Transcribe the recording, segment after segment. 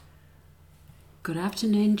Good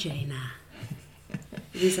afternoon, Gena.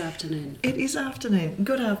 It is afternoon. It is afternoon.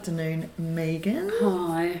 Good afternoon, Megan.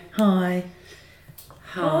 Hi. Hi.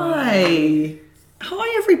 Hi.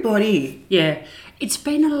 Hi, everybody. Yeah, it's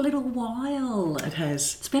been a little while. It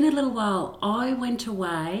has. It's been a little while. I went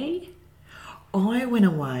away. I went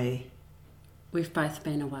away. We've both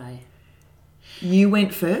been away. You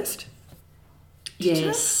went first? Did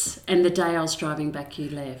Yes, and the day I was driving back, you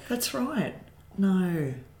left. That's right.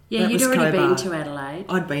 No. Yeah, That you'd was already Cobar. been to Adelaide.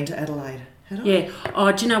 I'd been to Adelaide. Had I? Yeah.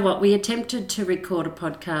 Oh, do you know what? We attempted to record a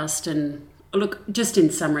podcast and, look, just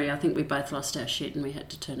in summary, I think we both lost our shit and we had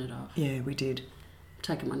to turn it off. Yeah, we did.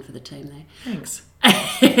 Taking one for the team there. Thanks.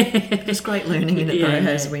 It's great learning in it, though,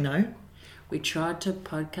 as we know. We tried to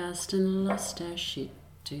podcast and lost our shit.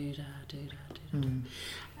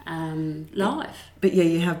 Live. But yeah,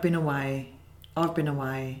 you have been away. I've been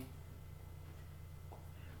away.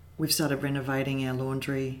 We've started renovating our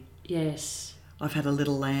laundry. Yes. I've had a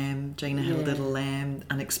little lamb. Gena had a little lamb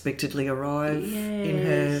unexpectedly arrive in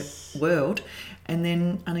her world and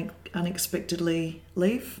then unexpectedly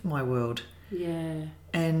leave my world. Yeah.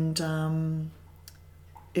 And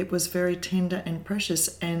it was very tender and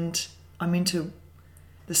precious. And I'm into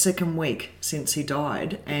the second week since he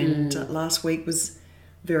died. And last week was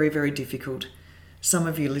very, very difficult. Some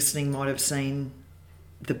of you listening might have seen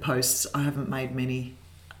the posts. I haven't made many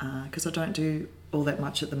because I don't do all that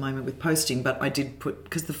much at the moment with posting, but I did put,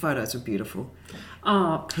 because the photos were beautiful.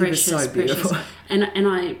 Oh, precious, he was so beautiful. precious. And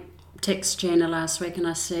I texted Gena last week and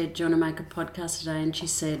I said, do you want to make a podcast today? And she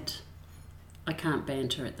said, I can't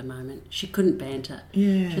banter at the moment. She couldn't banter.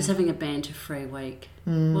 Yeah. She was having a banter-free week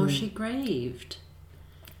while she grieved.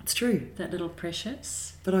 It's true. That little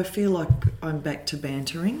precious. But I feel like I'm back to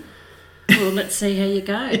bantering. Well, let's see how you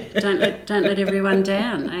go. Don't let everyone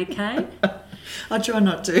down, okay? I try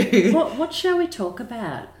not to. What shall we talk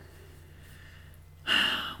about?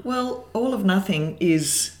 Well, all of nothing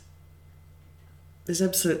is... There's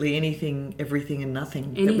absolutely anything, everything and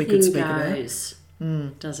nothing that we could speak goes,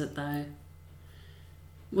 does it though?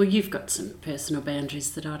 Well, you've got some personal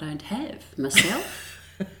boundaries that I don't have myself.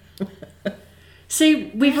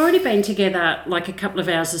 See, we've already been together like a couple of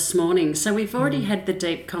hours this morning, so we've already had the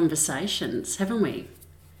deep conversations, haven't we?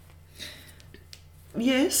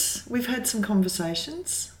 Yes, we've had some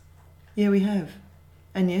conversations. Yeah, we have.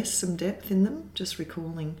 And yes, some depth in them, just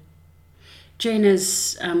recalling.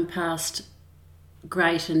 Gena's passed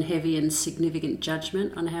great and heavy and significant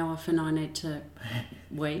judgment on how often I need to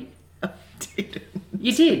wee. I did.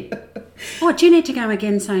 You did? Oh, do you need to go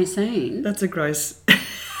again so soon? That's a gross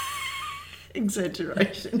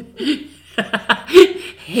exaggeration.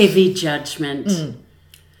 Heavy judgment.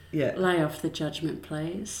 Yeah. Lay off the judgment,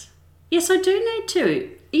 please. Yes, I do need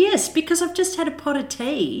to. Yes, because I've just had a pot of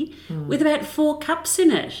tea with about 4 cups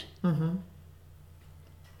in it. Mm-hmm.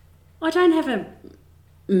 I don't have a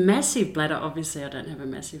massive bladder. Obviously, I don't have a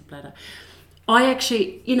massive bladder. I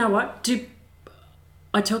actually, you know what?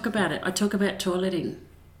 I talk about it. I talk about toileting.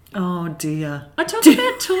 Oh, dear. I talk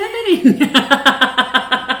about toileting.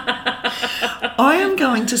 I am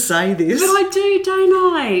going to say this. But I do,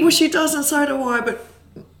 don't I? Well, she does and so do I, but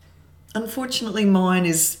unfortunately mine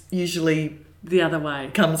is usually... The other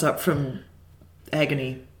way. Comes up from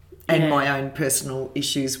agony and my own personal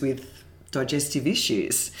issues with digestive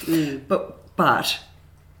issues. But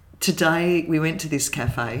today we went to this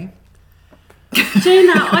cafe.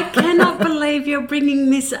 Gena, I cannot believe you're bringing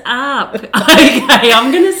this up. Okay,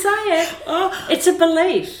 I'm going to say it. Oh, it's a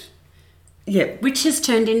belief. Yeah. Which has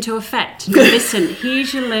turned into a fact. Now listen,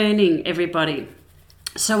 here's your learning, everybody.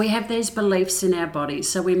 So we have these beliefs in our body.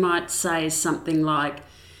 So we might say something like...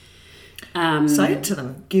 say it to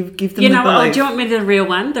them. Give them you the know, belief. do you want me the real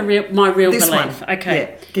one? My real this belief. One. Okay.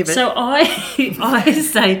 Yeah, give it. So I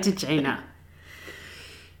say to Gena,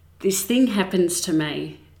 this thing happens to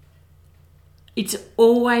me. It's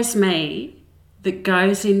always me that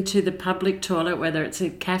goes into the public toilet, whether it's a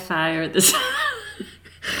cafe or at the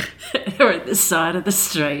or at the side of the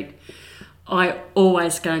street. I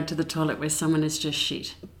always go into the toilet where someone has just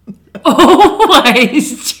shit.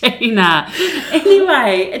 Always, Gena.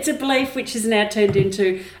 Anyway, it's a belief which has now turned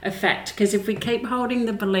into a fact, because if we keep holding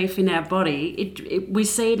the belief in our body, we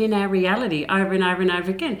see it in our reality over and over and over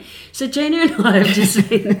again. So Gena and I have just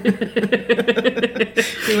been...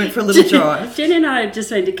 We went for a little drive. Gena and I have just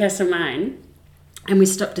been to Castlemaine and we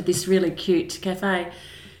stopped at this really cute cafe.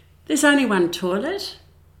 There's only one toilet.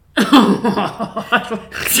 A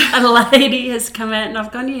lady has come out and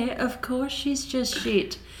I've gone, yeah, of course she's just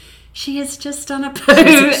shit. She has just done a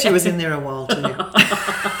poo. She was in there a while too.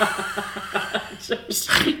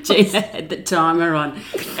 Gena had the timer on.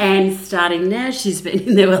 And starting now, she's been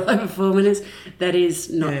in there well over 4 minutes. That is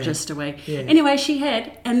not just a week. Yeah. Anyway, she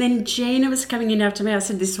had. And then Gena was coming in after me. I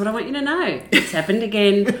said, this is what I want you to know. It's happened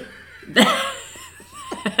again.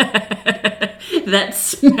 That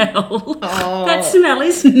smell. Oh. That smell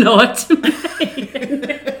is not me.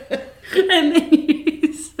 And then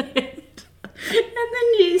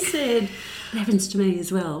you said, it happens to me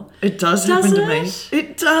as well. It does happen to me.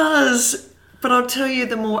 It does. But I'll tell you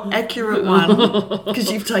the more accurate one,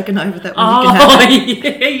 because you've taken over that one.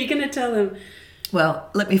 Yeah, you're going to tell them. Well,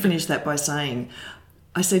 let me finish that by saying,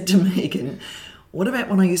 I said to Megan, what about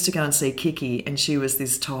when I used to go and see Kiki, and she was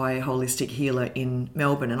this Thai holistic healer in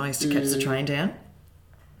Melbourne, and I used to catch the train down?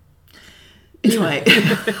 Anyway,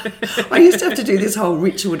 I used to have to do this whole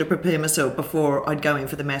ritual to prepare myself before I'd go in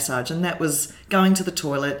for the massage, and that was going to the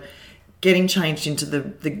toilet, getting changed into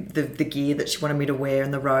the gear that she wanted me to wear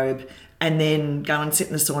and the robe, and then go and sit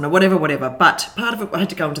in the sauna, whatever. But part of it, I had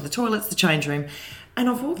to go into the toilets, the change room, and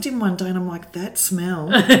I've walked in one day and I'm like, that smell.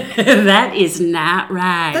 That is not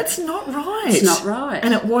right. That's not right. It's not right.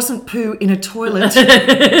 And it wasn't poo in a toilet.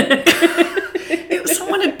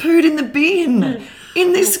 Someone had pooed in the bin.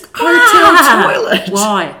 In this hotel toilet.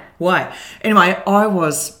 Why? Anyway, I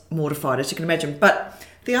was mortified, as you can imagine. But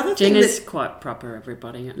the other thing Gena's quite proper,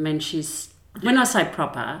 everybody. I mean, when I say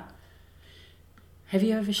proper, have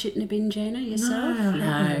you ever shit in a bin, Gena, yourself? No.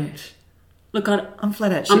 I haven't. Look, I'm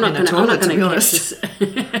flat out shitting in a toilet, to be honest.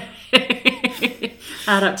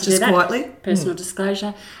 Hard up to just do that. Quietly. Personal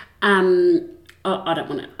disclosure. I don't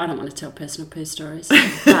want to tell personal poo stories,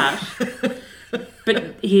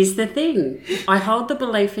 But here's the thing. I hold the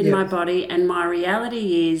belief in my body, and my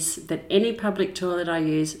reality is that any public toilet I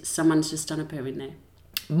use, someone's just done a poo in there.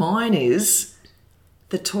 Mine is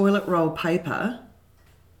the toilet roll paper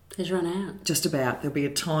has run out. Just about. There'll be a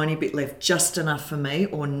tiny bit left, just enough for me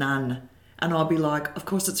or none. And I'll be like, of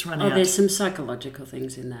course it's run out. Oh, there's some psychological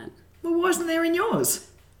things in that. Well, why isn't there in yours?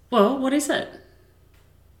 Well, what is it?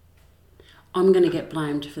 I'm going to get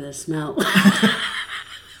blamed for the smell.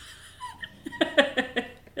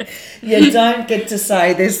 You don't get to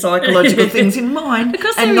say there's psychological things in mine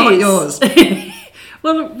and not yours.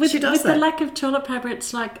 Well, with the lack of toilet paper,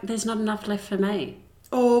 it's like there's not enough left for me.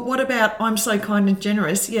 Or what about I'm so kind and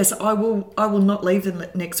generous? Yes, I will not leave the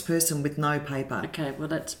next person with no paper. Okay, well,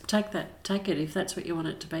 take it. If that's what you want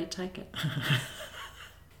it to be, take it.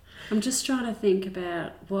 I'm just trying to think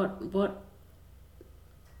about what...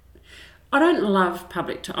 I don't love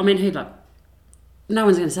public toilets. I mean, no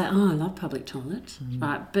one's going to say, oh, I love public toilets,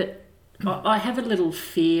 right? But I have a little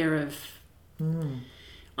fear of...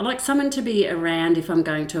 I like someone to be around if I'm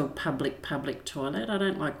going to a public toilet. I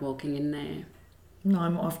don't like walking in there. No,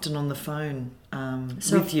 I'm often on the phone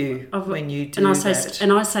with you when you do that.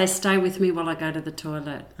 And I say, stay with me while I go to the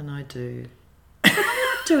toilet. And I do. But I'm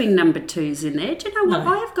not doing number twos in there. Do you know what?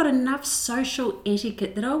 No. I have got enough social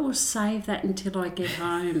etiquette that I will save that until I get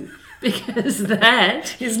home. Because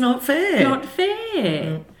that is not fair. Not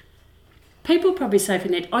fair. People probably say if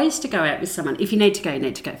you need... I used to go out with someone. If you need to go, you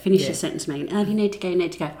need to go. Finish your sentence, Megan. Oh, if you need to go, you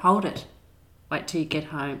need to go. Hold it. Wait till you get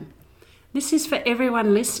home. This is for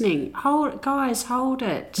everyone listening. Hold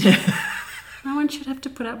it. No one should have to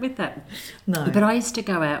put up with that. No. But I used to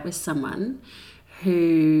go out with someone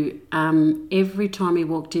who every time he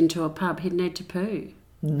walked into a pub, he'd need to poo.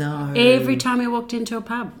 No. Every time he walked into a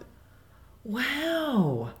pub.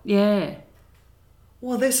 Wow. Yeah.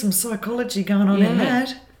 Well, there's some psychology going on in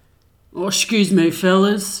that. Oh, excuse me,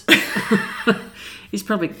 fellas. He's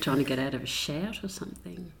probably trying to get out of a shout or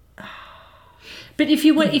something. But if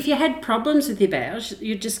you had problems with your bowels,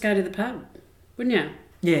 you'd just go to the pub, wouldn't you?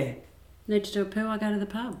 Yeah. Need to do a poo, I go to the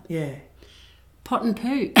pub. Yeah. Pot and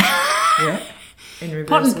poo. Yeah. In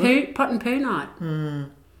reverse. Pot and poo night.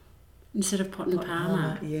 Instead of pot and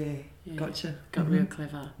palmer. Yeah. Gotcha. Got real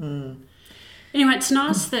clever. Anyway, it's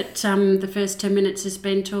nice that the first 10 minutes has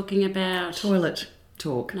been talking about... Toilet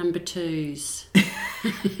talk. Number twos.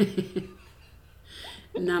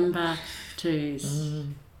 Number twos.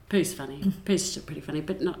 Poo's funny. Poo's still pretty funny,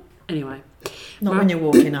 but not... Anyway. Not when you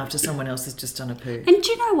walk in after someone else has just done a poo. And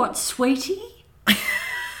do you know what, sweetie?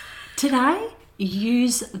 Today,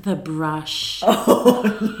 use the brush. Oh,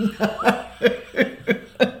 no.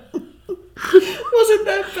 Wasn't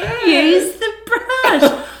that bad? Use the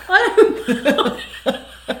brush. I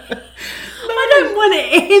don't want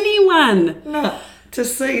anyone to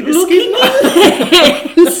see the looking skin in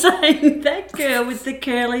there and saying that girl with the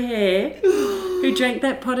curly hair who drank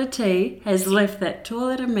that pot of tea has left that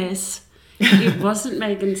toilet a mess. It wasn't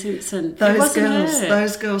Megan Simpson. Those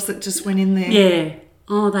girls that just went in there. Yeah.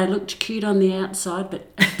 Oh, they looked cute on the outside,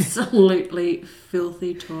 but absolutely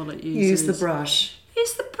filthy toilet users. Use the brush.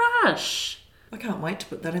 Use the brush. I can't wait to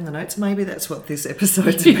put that in the notes. Maybe that's what this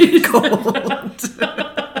episode's been called.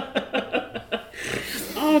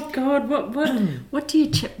 Oh God, what do you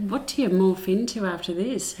morph into after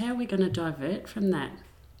this? How are we going to divert from that?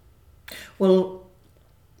 Well,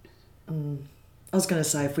 I was going to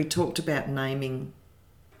say, if we talked about naming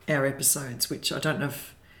our episodes, which I don't know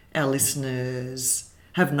if our listeners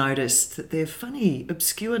have noticed that they're funny,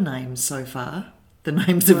 obscure names so far, the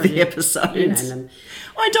names of the episodes. You name them.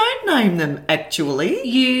 I don't name them, actually.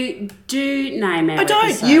 You do name our I don't.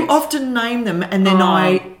 episodes. You often name them and then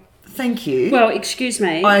I... Thank you. Well, excuse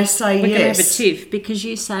me. I say We're yes. going to have a tiff because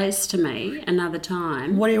you says to me another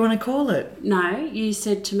time... What do you want to call it? No, you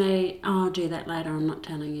said to me, I'll do that later, I'm not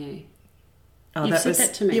telling you. Oh, You've said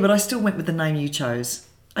that to me. Yeah, but I still went with the name you chose.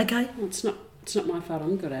 Okay. Well, it's not my fault,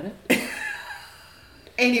 I'm good at it.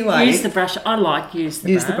 Anyway. Use the brush. I like use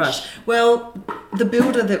the brush. Well, the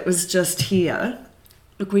builder that was just here...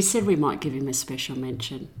 Look, we said we might give him a special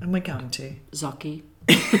mention. And we're going to. Zochy.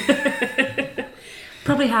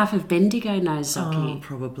 Probably half of Bendigo knows Zochy. Oh,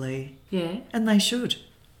 probably. Yeah. And they should.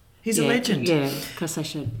 He's a legend. Yeah, of course they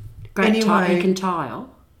should. Great anyway, he can tile.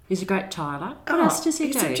 He's a great tiler. What else does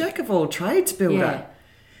he do? He's a jack of all trades builder.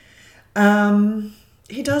 Yeah.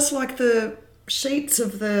 He does like the sheets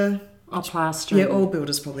of the... Oh, plastering. Yeah, all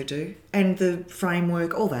builders probably do. And the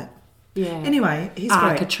framework, all that. Yeah. Anyway, he's great.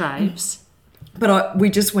 Architraves. But we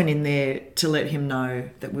just went in there to let him know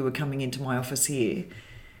that we were coming into my office here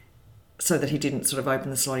so that he didn't sort of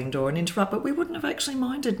open the sliding door and interrupt. But we wouldn't have actually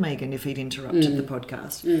minded Megan if he'd interrupted the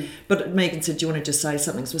podcast. But Megan said, do you want to just say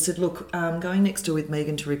something? So I said, look, I'm going next door with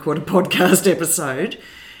Megan to record a podcast episode.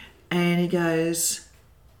 And he goes,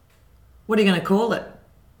 what are you going to call it?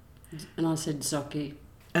 And I said, Zochy.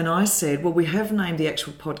 And I said, well, we have named the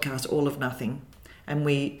actual podcast All of Nothing. And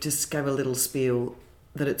we just gave a little spiel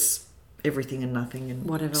that it's everything and nothing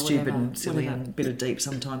and stupid and silly and a bit of deep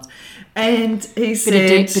sometimes. And he said... Bit of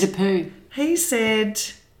deep, bit of poo. He said,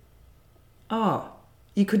 oh,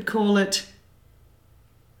 you could call it...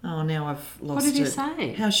 Oh, now I've lost it. What did he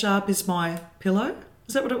say? How sharp is my pillow?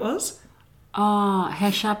 Is that what it was? Oh,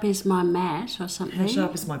 how sharp is my mat or something? How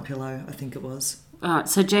sharp is my pillow, I think it was.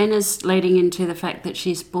 So Gena's leading into the fact that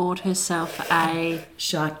she's bought herself a...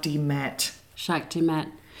 Sharkdy mat. Sharkdy mat.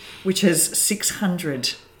 Which has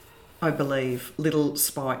 600... I believe, little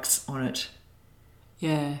spikes on it.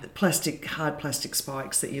 Yeah. Hard plastic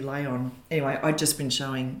spikes that you lay on. Anyway, I'd just been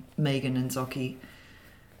showing Megan and Zochy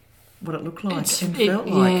what it looked like and felt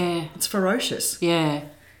like. Yeah. It's ferocious. Yeah.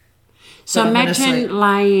 So imagine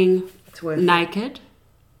laying naked. It.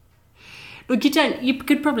 Look, you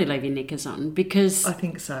could probably leave your knickers on because... I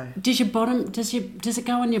think so. Does it go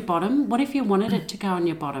on your bottom? What if you wanted it to go on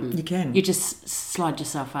your bottom? You can. You just slide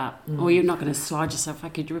yourself up. Or you're not going to slide yourself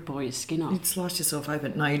up, you'd rip all your skin off. You'd slice yourself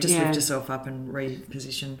open. No, you just lift yourself up and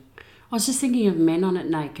reposition. I was just thinking of men on it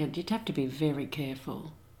naked. You'd have to be very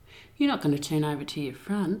careful. You're not going to turn over to your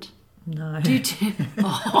front. No. Do you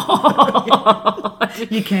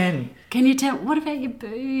You can. Can you tell? What about your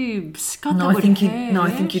boobs? God, No, that would hurt. I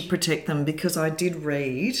think you'd protect them because I did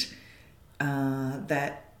read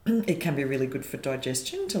that it can be really good for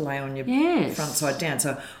digestion to lay on your front side down.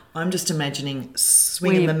 So I'm just imagining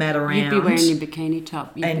swinging the mat around. You'd be wearing your bikini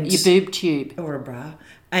top, your boob tube. Or a bra.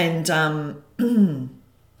 And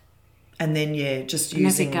then, just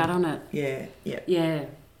using... And have your gut on it. Yeah. Yeah.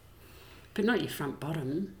 But not your front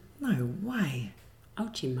bottom. No way. Oh,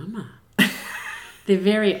 gee, mama.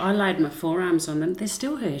 I laid my forearms on them. They're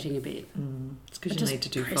still hurting a bit. It's because you need to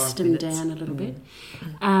do 5 minutes. Pressed them down a little bit.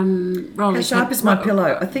 How sharp is my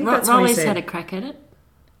pillow? I think that's what he said. Rolly's had a crack at it.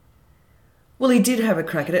 Well, he did have a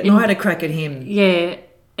crack at it, and I had a crack at him. Yeah,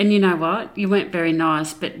 and you know what? You weren't very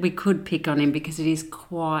nice, but we could pick on him because it is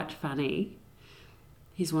quite funny.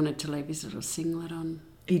 He's wanted to leave his little singlet on.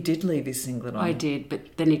 He did leave his singlet on. I did,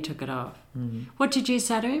 but then he took it off. What did you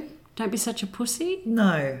say to him? Don't be such a pussy?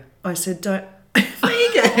 No. I said, don't...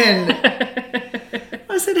 Megan!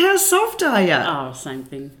 I said, how soft are you? Oh, same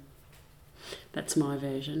thing. That's my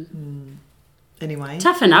version. Anyway.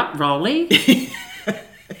 Toughen up, Rolly.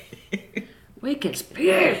 Weak as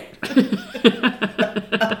beer.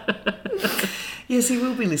 Yes, he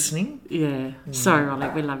will be listening. Yeah. Sorry, Rolly,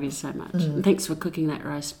 we love you so much. And thanks for cooking that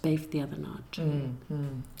roast beef the other night.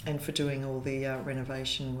 And for doing all the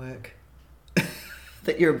renovation work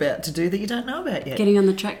that you're about to do that you don't know about yet. Getting on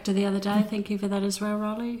the tractor the other day, thank you for that as well,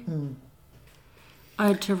 Rolly.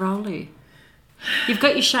 Ode to Rolly. You've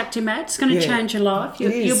got your Shakti mat. It's going to change your life.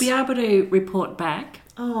 You'll be able to report back.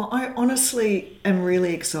 Oh, I honestly am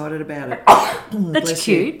really excited about it. That's Bless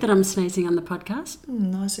cute you. that I'm sneezing on the podcast.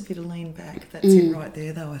 Nice of you to lean back. That's it right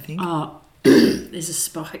there, though, I think. Oh, there's a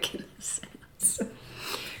spike in the sounds.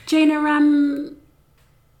 Gena,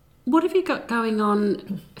 what have you got going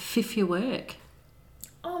on for your work?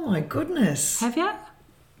 Oh, my goodness. Have you?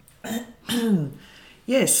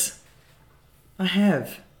 Yes, I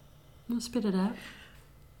have. Well, spit it out.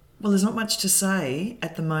 Well, there's not much to say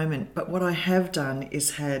at the moment, but what I have done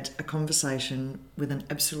is had a conversation with an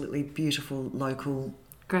absolutely beautiful local...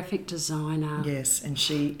 Graphic designer. Yes, and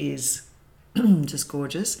she is just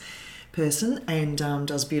gorgeous person and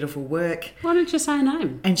does beautiful work. Why didn't you say her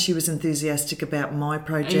name? And she was enthusiastic about my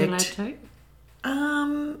project. Are you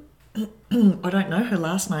allowed to? I don't know her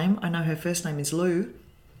last name. I know her first name is Lou.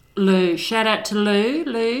 Lou. Shout out to Lou.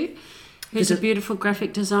 Lou, who's a beautiful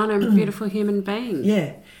graphic designer and a beautiful human being.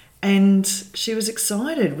 Yeah. And she was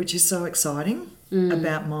excited, which is so exciting,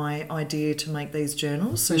 about my idea to make these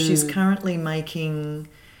journals. So she's currently making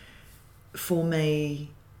for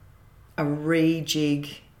me a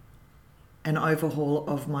rejig, an overhaul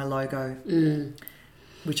of my logo,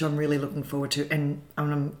 which I'm really looking forward to. And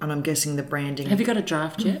I'm guessing the branding. Have you got a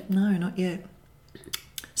draft yet? No, not yet.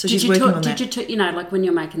 So she's working on that. Did you like when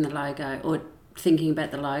you're making the logo or thinking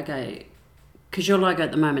about the logo, because your logo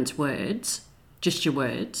at the moment's words, just your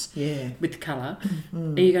words, with colour.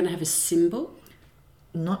 Are you going to have a symbol?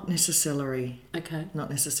 Not necessarily. Okay. Not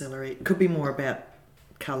necessarily. It could be more about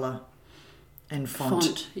colour and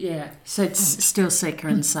font. Yeah. So it's still Seeker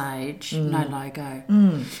and Sage, no logo.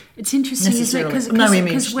 It's interesting, isn't it?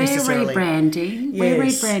 Because we're rebranding. Yes. We're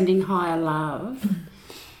rebranding Higher Love.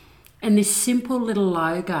 And this simple little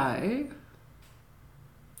logo,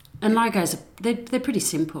 and logos, they're pretty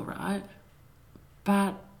simple, right?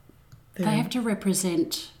 But they have to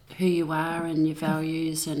represent who you are and your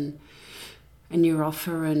values and your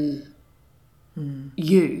offer and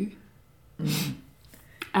you.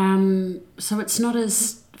 So it's not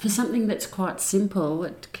as, for something that's quite simple,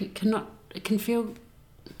 it can feel,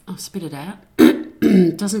 I'll spit it out,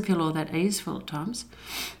 it doesn't feel all that easeful at times.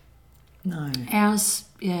 No. Ours,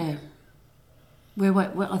 yeah.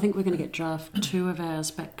 I think we're going to get draft 2 of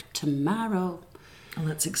ours back tomorrow. Oh,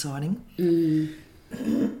 that's exciting.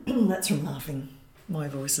 That's from laughing. My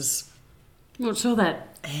voice is... Well, it's all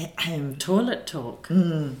that toilet talk.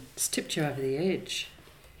 It's tipped you over the edge.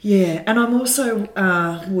 Yeah, and I'm also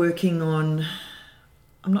working on...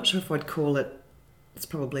 I'm not sure if I'd call it... It's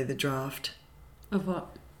probably the draft. Of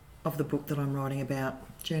what? Of the book that I'm writing about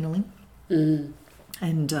journaling.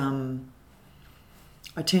 And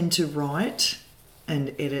I tend to write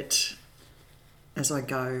and edit as I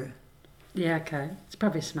go. Yeah, okay. It's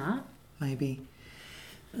probably smart. Maybe.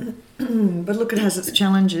 But look, it has its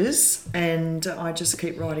challenges and I just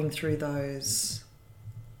keep writing through those.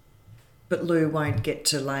 But Lou won't get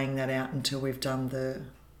to laying that out until we've done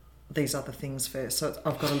these other things first. So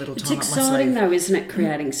I've got a little time up my sleeve. It's exciting though, isn't it,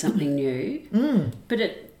 creating something new? But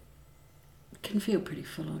it can feel pretty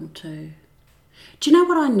full on too. Do you know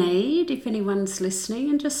what I need, if anyone's listening?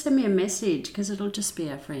 And just send me a message, because it'll just be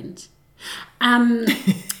our friends. I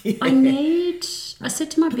said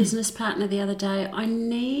to my business partner the other day, I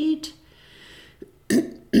need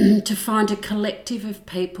to find a collective of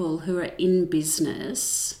people who are in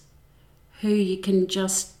business who you can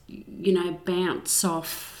just, bounce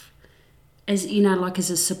off as, like as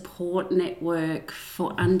a support network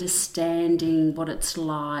for understanding what it's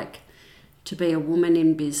like to be a woman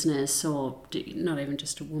in business, or not even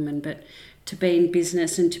just a woman, but to be in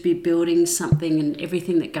business and to be building something and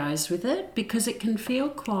everything that goes with it, because it can feel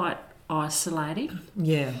quite isolating.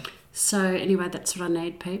 Yeah. So anyway, that's what I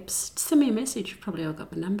need, peeps. Send me a message. You've probably all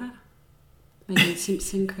got my number. Megan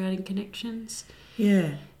Simpson, Creating Connections.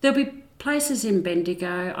 Yeah. There'll be places in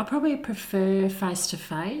Bendigo. I probably prefer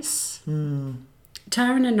face-to-face.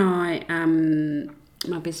 Toughen and I...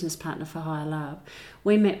 my business partner for Higher Love,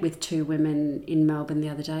 we met with 2 women in Melbourne the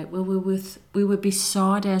other day. Well, we were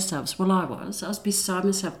beside ourselves. Well, I was beside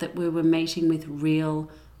myself that we were meeting with real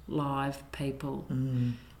live people.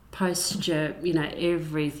 Posture,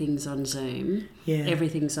 everything's on Zoom. Yeah.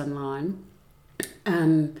 Everything's online.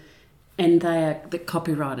 And they are the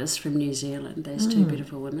copywriters from New Zealand. There's 2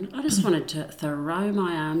 beautiful women. I just wanted to throw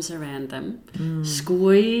my arms around them,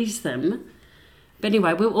 squeeze them. But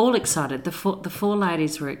anyway, we were all excited. The 4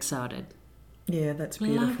 ladies were excited. Yeah, that's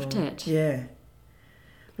beautiful. Loved it. Yeah.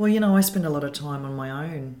 Well, I spend a lot of time on my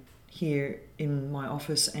own here in my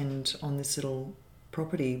office and on this little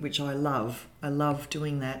property, which I love. I love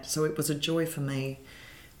doing that. So it was a joy for me,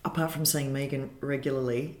 apart from seeing Megan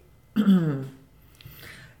regularly,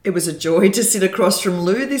 It was a joy to sit across from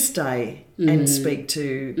Lou this day and speak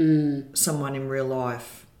to someone in real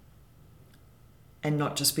life and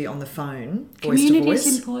not just be on the phone, voice to Community voice.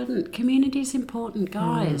 is important. Community is important,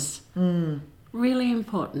 guys. Really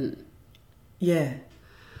important. Yeah.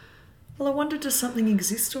 Well, I wonder, does something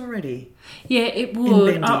exist already? Yeah, it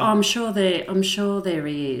would. Bendy? I'm sure there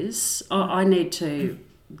is. I need to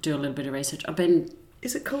do a little bit of research. I've been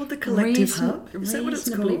Is it called the Collective Hub? Is that what it's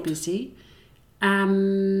reasonably called? busy.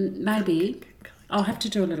 Maybe. I'll have to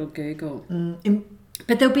do a little Google.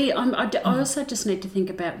 But there'll be... I also just need to think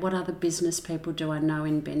about what other business people do I know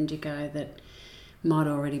in Bendigo that might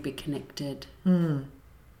already be connected.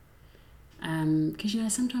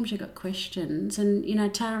 Because, sometimes you've got questions and,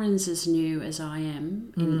 Taryn's as new as I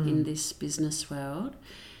am in this business world,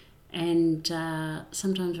 and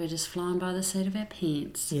sometimes we're just flying by the seat of our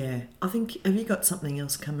pants. Yeah. I think, have you got something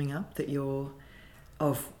else coming up that you're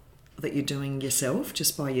doing yourself,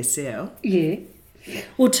 just by yourself? Yeah.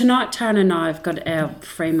 Well, tonight Taryn and I have got our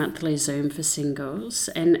free monthly Zoom for singles,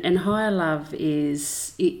 and Higher Love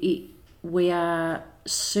is... we are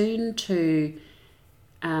soon to...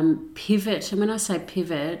 pivot, and when I say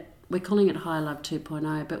pivot, we're calling it High Love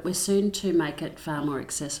 2.0, but we're soon to make it far more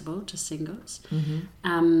accessible to singles.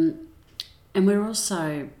 And we're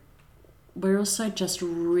also just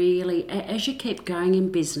really, as you keep going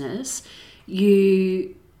in business,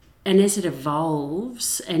 and as it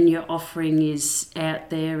evolves and your offering is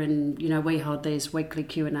out there, and we hold these weekly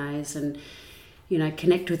Q&As and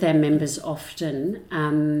connect with our members often,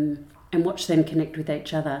 and watch them connect with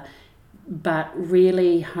each other, but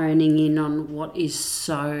really honing in on what is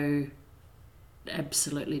so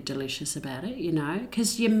absolutely delicious about it,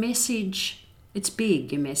 because your message, it's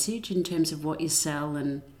big, your message, in terms of what you sell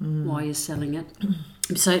and why you're selling it.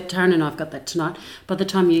 So Taryn and I have got that tonight. By the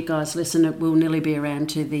time you guys listen, it will nearly be around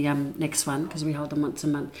to the next one, because we hold them once a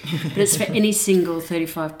month. But it's for any single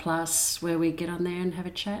 35 plus, where we get on there and have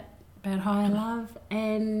a chat about Higher Love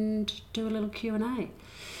and do a little Q&A.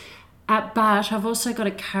 But I've also got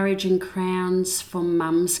a Courage and Crowns for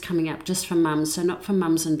mums coming up, just for mums, so not for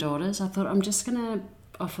mums and daughters. I thought I'm just going to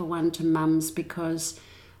offer one to mums, because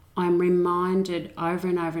I'm reminded over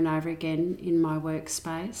and over and over again in my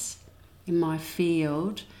workspace, in my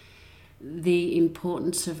field, the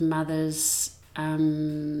importance of mothers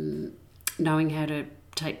knowing how to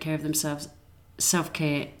take care of themselves,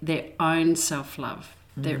 self-care, their own self-love,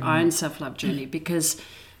 their own self-love journey, because...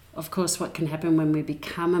 Of course, what can happen when we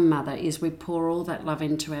become a mother is we pour all that love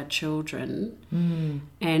into our children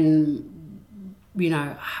and,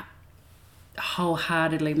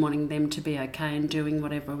 wholeheartedly wanting them to be okay and doing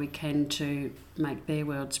whatever we can to make their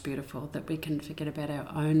worlds beautiful, that we can forget about our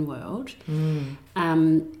own world,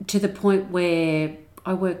 to the point where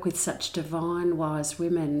I work with such divine, wise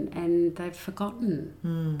women, and they've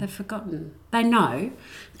forgotten. They've forgotten. They know,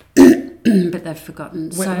 but they've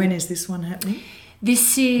forgotten. When is this one happening?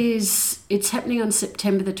 It's happening on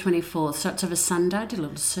September the 24th, so it's of a Sunday. I did a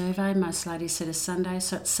little survey, most ladies said a Sunday,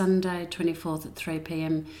 so it's Sunday 24th at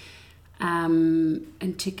 3pm,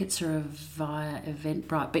 and tickets are via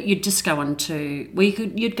Eventbrite, but you'd just go on to,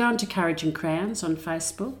 you'd go on to Courage and Crowns on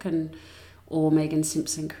Facebook, or Megan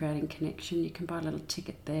Simpson Creating Connection. You can buy a little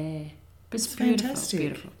ticket there. But it's beautiful, fantastic.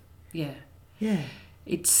 Beautiful, yeah.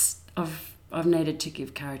 I've needed to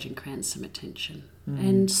give Courage and Crowns some attention,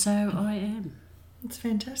 and so I am. It's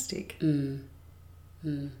fantastic. I've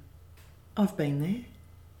been there.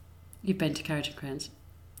 You've been to Courage and Crowns?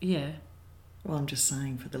 Yeah. Well, I'm just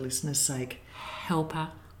saying for the listeners' sake. Help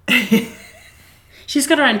her. She's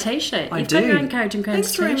got her own T-shirt. You've got your own Courage and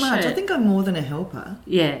Crowns T-shirt. Thanks very much. I T-shirt. think I'm more than a helper.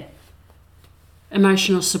 Yeah.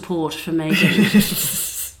 Emotional support for Megan.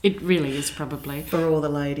 It really is, probably. For all the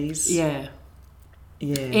ladies. Yeah.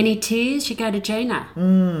 Yeah. Any tears, you go to Gena.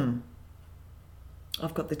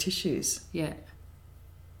 I've got the tissues. Yeah.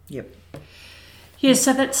 Yep. Yeah,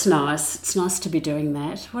 so that's nice. It's nice to be doing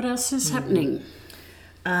that. What else is happening?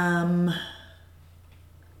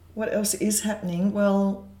 What else is happening?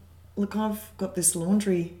 Well, look, I've got this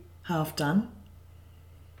laundry half done.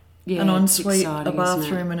 Yeah, an it's ensuite, exciting, a bathroom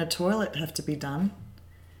isn't it? and a toilet have to be done.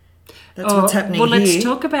 That's what's happening well, here. let's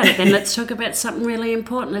talk about it then. Let's talk about something really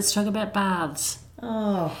important. Let's talk about baths.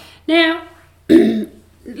 Oh. Now,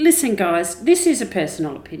 listen, guys, this is a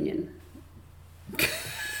personal opinion.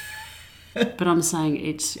 But I'm saying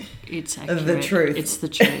it's accurate. The truth. It's the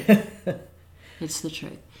truth. It's the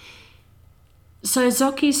truth. So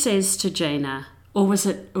Zochy says to Gena, or was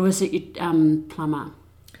it your plumber?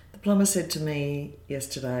 The plumber said to me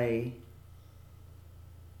yesterday,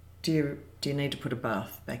 do you need to put a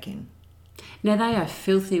bath back in? Now, they are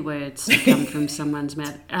filthy words to come from someone's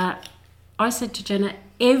mouth. I said to Gena,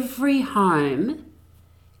 every home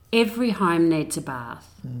needs a bath.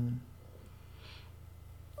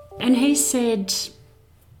 And he said,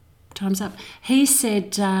 time's up. He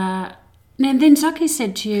said, and then Zochy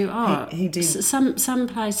said to you, he did. Some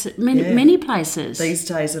places, many places. These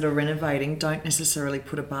days that are renovating don't necessarily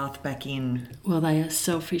put a bath back in. Well, they are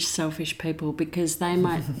selfish people, because they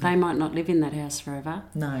might not live in that house forever.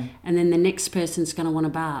 No. And then the next person's going to want a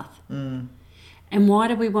bath. And why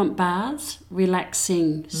do we want baths?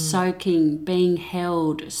 Relaxing, soaking, being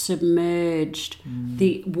held, submerged,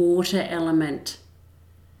 the water element.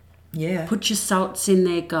 Yeah. Put your salts in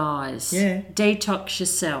there, guys. Yeah. Detox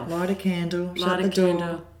yourself. Light a candle. Shut the candle.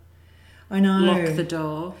 door. I know. Lock the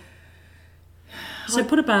door. So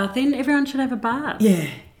put a bath in. Everyone should have a bath. Yeah.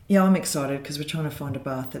 Yeah, I'm excited because we're trying to find a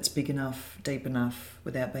bath that's big enough, deep enough,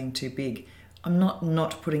 without being too big. I'm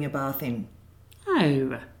not putting a bath in.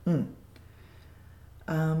 Oh.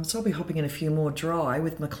 So I'll be hopping in a few more dry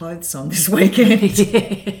with my clothes on this weekend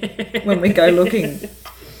when we go looking.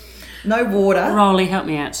 No water. Rolly, help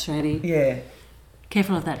me out, Strady. Yeah.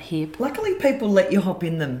 Careful of that hip. Luckily, people let you hop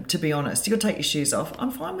in them, to be honest. You'll take your shoes off. I'm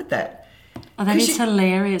fine with that. Oh, that is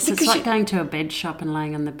hilarious. It's like going to a bed shop and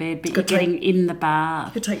laying on the bed, but you're getting in the bath.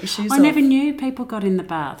 You could take your shoes off. I never knew people got in the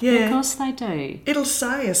bath. Yeah. Of course they do. It'll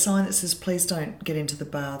say a sign that says, please don't get into the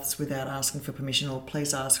baths without asking for permission, or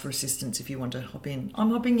please ask for assistance if you want to hop in. I'm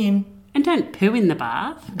hopping in. And don't poo in the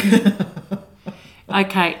bath.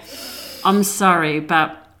 Okay, I'm sorry,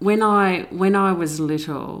 but when I was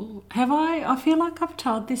little, I feel like I've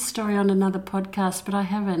told this story on another podcast, but I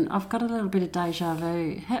haven't. I've got a little bit of deja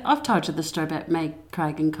vu. I've told you the story about me,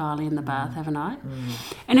 Craig and Kylie in the bath, haven't I?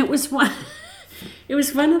 And it was one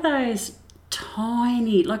of those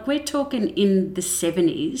tiny, like we're talking in the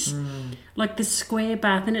 70s, like the square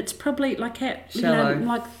bath, and it's probably like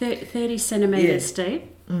like 30 centimetres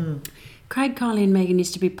deep. Craig, Kylie and Megan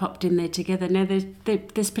used to be popped in there together. Now,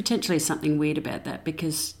 there's potentially something weird about that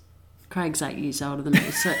because Craig's 8 years older than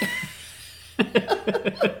me.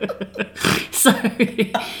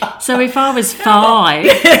 So if I was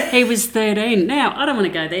 5, he was 13. Now, I don't want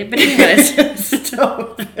to go there, but anyways.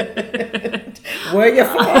 Stop it. Were you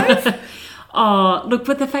 5? Oh, look,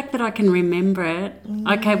 but the fact that I can remember it.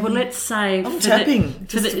 Okay, well, let's say I'm tapping.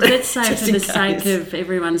 For the sake of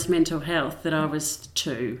everyone's mental health, that I was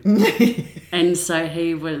 2, and so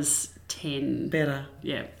he was 10. Better.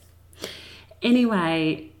 Yeah.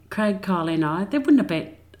 Anyway, Craig, Kylie, and I, there wouldn't have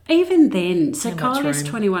been even then. So Kylie's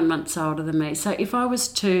 21 months older than me. So if I was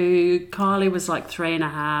 2, Kylie was like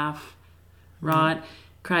 3.5, right?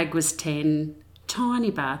 Craig was 10.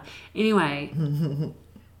 Tiny bath. Anyway.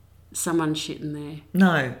 Someone's shitting there.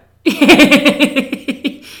 No.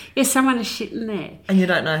 Yeah, someone is shitting there. And you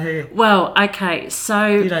don't know who? Well, okay, so...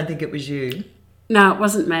 You don't think it was you? No, it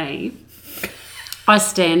wasn't me. I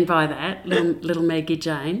stand by that, little Maggie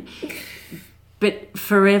Jane. But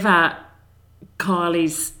forever,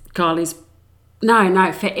 forever, Kylie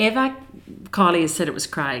has said it was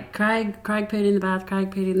Craig. Craig pooed in the bath,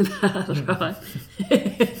 right?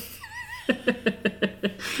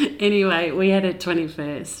 Anyway, we had a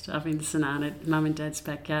 21st up in Sonana, Mum and Dad's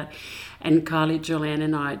backyard, and Kylie, Julianne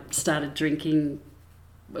and I started drinking.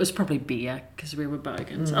 It was probably beer because we were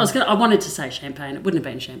bogans. I wanted to say champagne. It wouldn't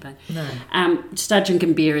have been champagne. No. Started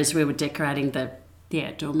drinking beer as we were decorating the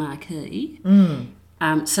outdoor marquee.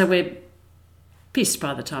 So we're pissed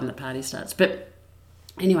by the time the party starts. But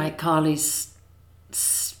anyway, Kylie's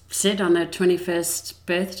said on her 21st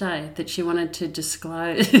birthday that she wanted to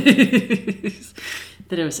disclose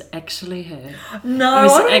that it was actually her. No, it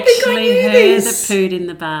was I don't actually think I knew her this. that pooed in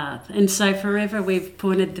the bath. And so forever we've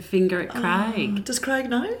pointed the finger at Craig. Does Craig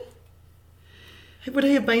know? Would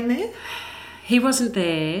he have been there? He wasn't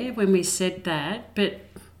there when we said that, but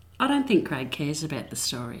I don't think Craig cares about the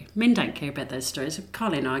story. Men don't care about those stories.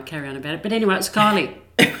 Kylie and I carry on about it. But anyway, it was Kylie.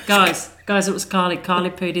 Guys, it was Kylie.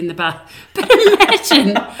 Kylie pooed in the bath. But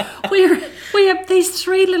imagine, we have these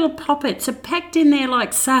 3 little poppets are packed in there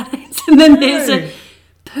like sardines, and then there's a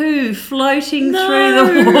poo floating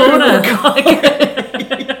through the water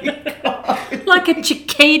like a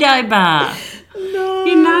Chiquito bar. No.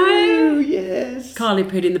 You know? Yes. Kylie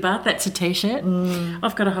pooed in the bath. That's a T-shirt.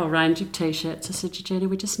 I've got a whole range of T-shirts. I said to Gena,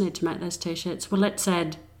 we just need to make those T-shirts. Well, let's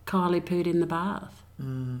add Kylie pooed in the bath.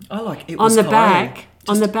 I like it. Was on the Kylie. back.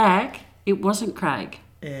 On the back, it wasn't Craig.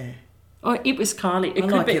 Yeah. Oh, it was Kylie. It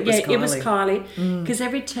was Kylie. Because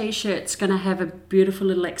every T-shirt's going to have a beautiful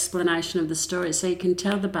little explanation of the story, so you can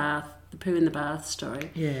tell the poo in the bath story.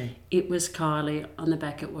 Yeah. It was Kylie. On the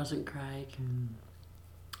back, it wasn't Craig.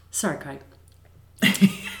 Sorry, Craig.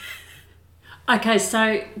 Okay,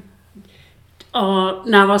 so Oh,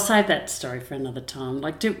 no, I'll save that story for another time.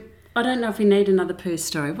 I don't know if we need another poo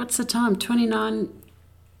story. What's the time? 29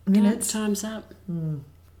 Minutes. Time's up.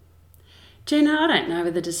 Gena, I don't know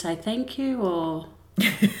whether to say thank you or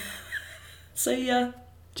See ya.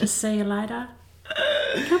 just see you later.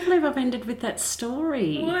 I can't believe I've ended with that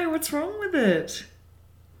story. Why? What's wrong with it?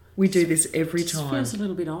 We do this every It just time. feels a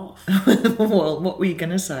little bit off. Well, what were you going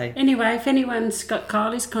to say? Anyway, if anyone's got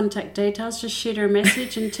Kylie's contact details, just shoot her a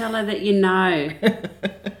message and tell her that you know,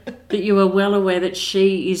 that you are well aware that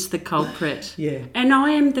she is the culprit. Yeah. And I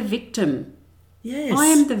am the victim. Yes. I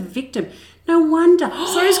am the victim. No wonder.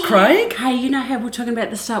 So is Craig. Hey, you know how we're talking about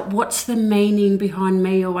at the start? What's the meaning behind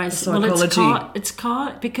me always? Psychology. Well, it's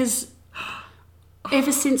because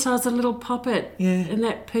ever since I was a little poppet and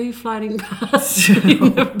that poo floating past me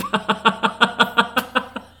in the bar.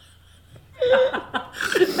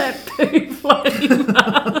 That poo floating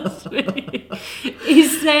past me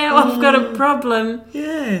is now I've got a problem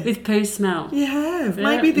with poo smell. You have. Yeah.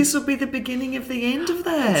 Maybe this will be the beginning of the end of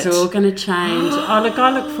that. It's all going to change. I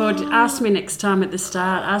look forward to... Ask me next time at the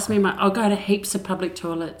start. I'll go to heaps of public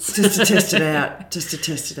toilets. Just to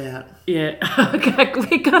test it out. Yeah. Okay,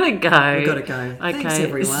 we got to go. We've got to go. Okay. Thanks,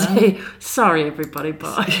 everyone. Sorry, everybody.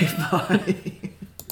 Bye. Bye.